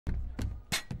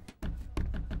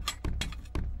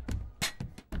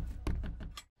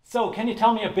So, can you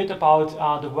tell me a bit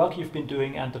about the work you've been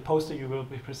doing and the poster you will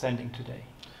be presenting today?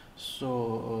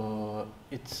 So,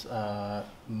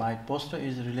 my poster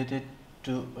is related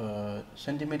to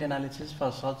sentiment analysis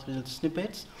for search result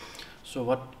snippets. So,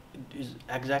 what it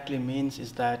exactly means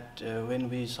is that when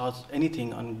we search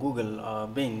anything on Google or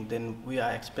Bing, then we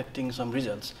are expecting some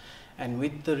results, and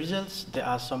with the results there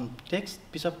are some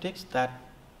piece of text that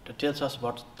tells us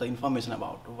what the information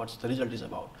about, what the result is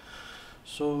about.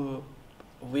 So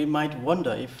we might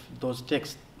wonder if those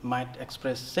texts might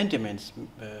express sentiments,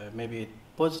 maybe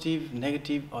positive,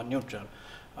 negative, or neutral.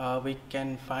 We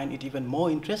can find it even more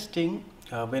interesting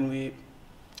when we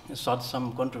search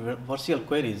some controversial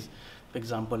queries, for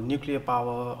example, nuclear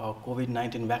power or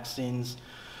COVID-19 vaccines.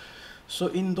 So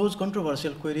in those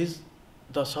controversial queries,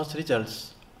 the search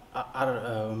results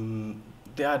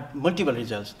there are multiple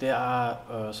results. There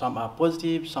are some are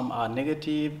positive, some are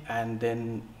negative, and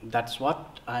then that's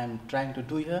what I'm trying to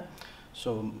do here.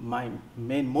 So my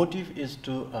main motive is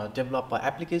to develop an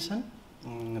application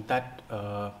that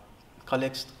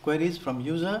collects queries from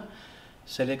user,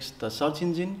 selects the search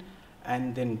engine,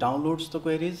 and then downloads the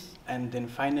queries, and then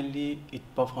finally it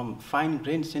performs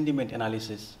fine-grained sentiment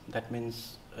analysis. That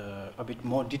means a bit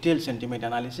more detailed sentiment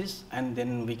analysis, and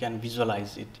then we can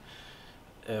visualize it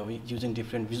using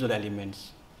different visual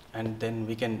elements, and then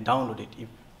we can download it if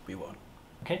we want.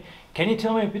 Okay, can you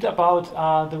tell me a bit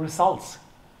about the results?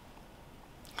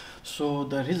 So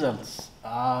the results,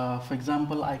 for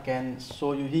example, I can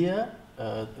show you here.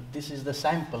 This is the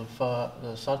sample for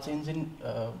the search engine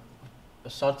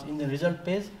result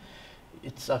page.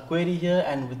 It's a query here,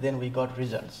 and then we got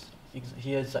results.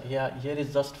 Here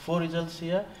is just 4 results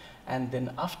here, and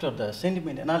then after the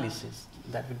sentiment analysis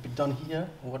that will be done here,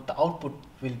 what the output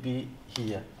will be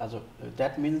here.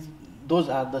 That means those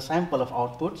are the sample of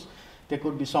outputs. There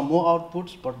could be some more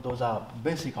outputs, but those are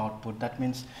basic output. That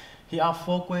means here are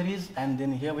 4 queries, and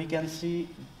then here we can see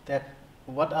that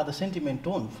what are the sentiment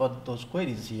tone for those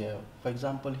queries here. For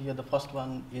example, here the first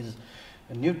one is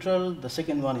neutral, the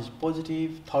second one is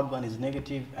positive, third one is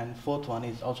negative, and fourth one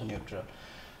is also neutral.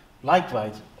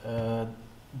 Likewise,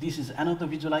 this is another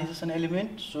visualization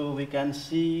element, so we can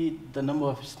see the number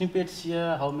of snippets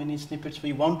here, how many snippets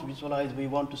we want to visualize, we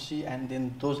want to see, and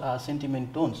then those are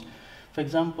sentiment tones. For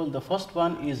example, the first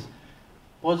one is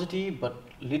positive but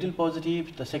little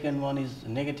positive, the second one is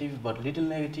negative but little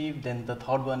negative, then the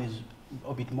third one is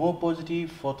a bit more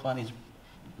positive, fourth one is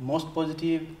most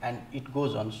positive, and it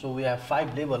goes on. So we have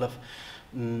 5 level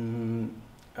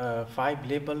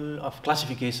of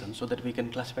classification, so that we can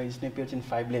classify snippets in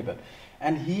 5 level.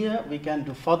 And here we can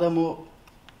do furthermore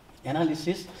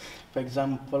analysis. For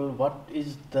example, what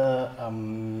is the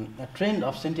trend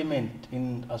of sentiment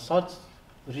in a search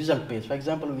result page. For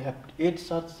example, we have 8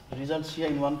 search results here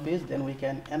in one page, then we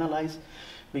can analyze,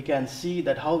 we can see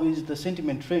that how is the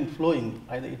sentiment trend flowing.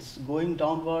 Either it's going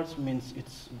downwards, means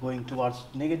it's going towards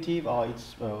negative, or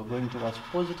it's going towards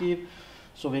positive.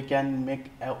 So we can make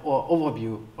an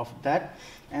overview of that,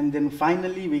 and then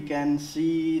finally we can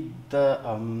see the,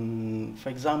 for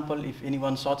example, if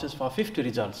anyone searches for 50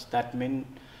 results, that means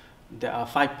there are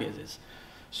 5 pages.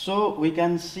 So we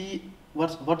can see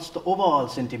what's the overall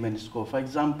sentiment score. For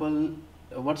example,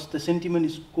 what's the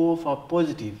sentiment score for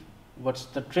positive? What's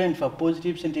the trend for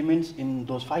positive sentiments in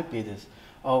those 5 pages?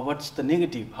 Or what's the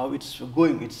negative? How it's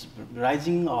going? It's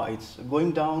rising or it's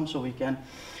going down? So we can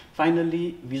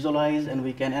finally visualize, and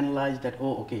we can analyze that,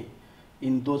 oh, okay,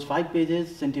 in those 5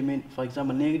 pages, sentiment, for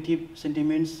example, negative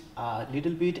sentiments are a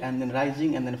little bit, and then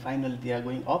rising, and then finally they are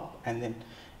going up, and then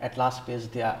at last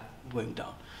page they are going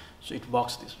down. So it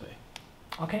works this way.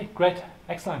 Okay, great,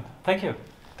 excellent. Thank you.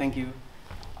 Thank you.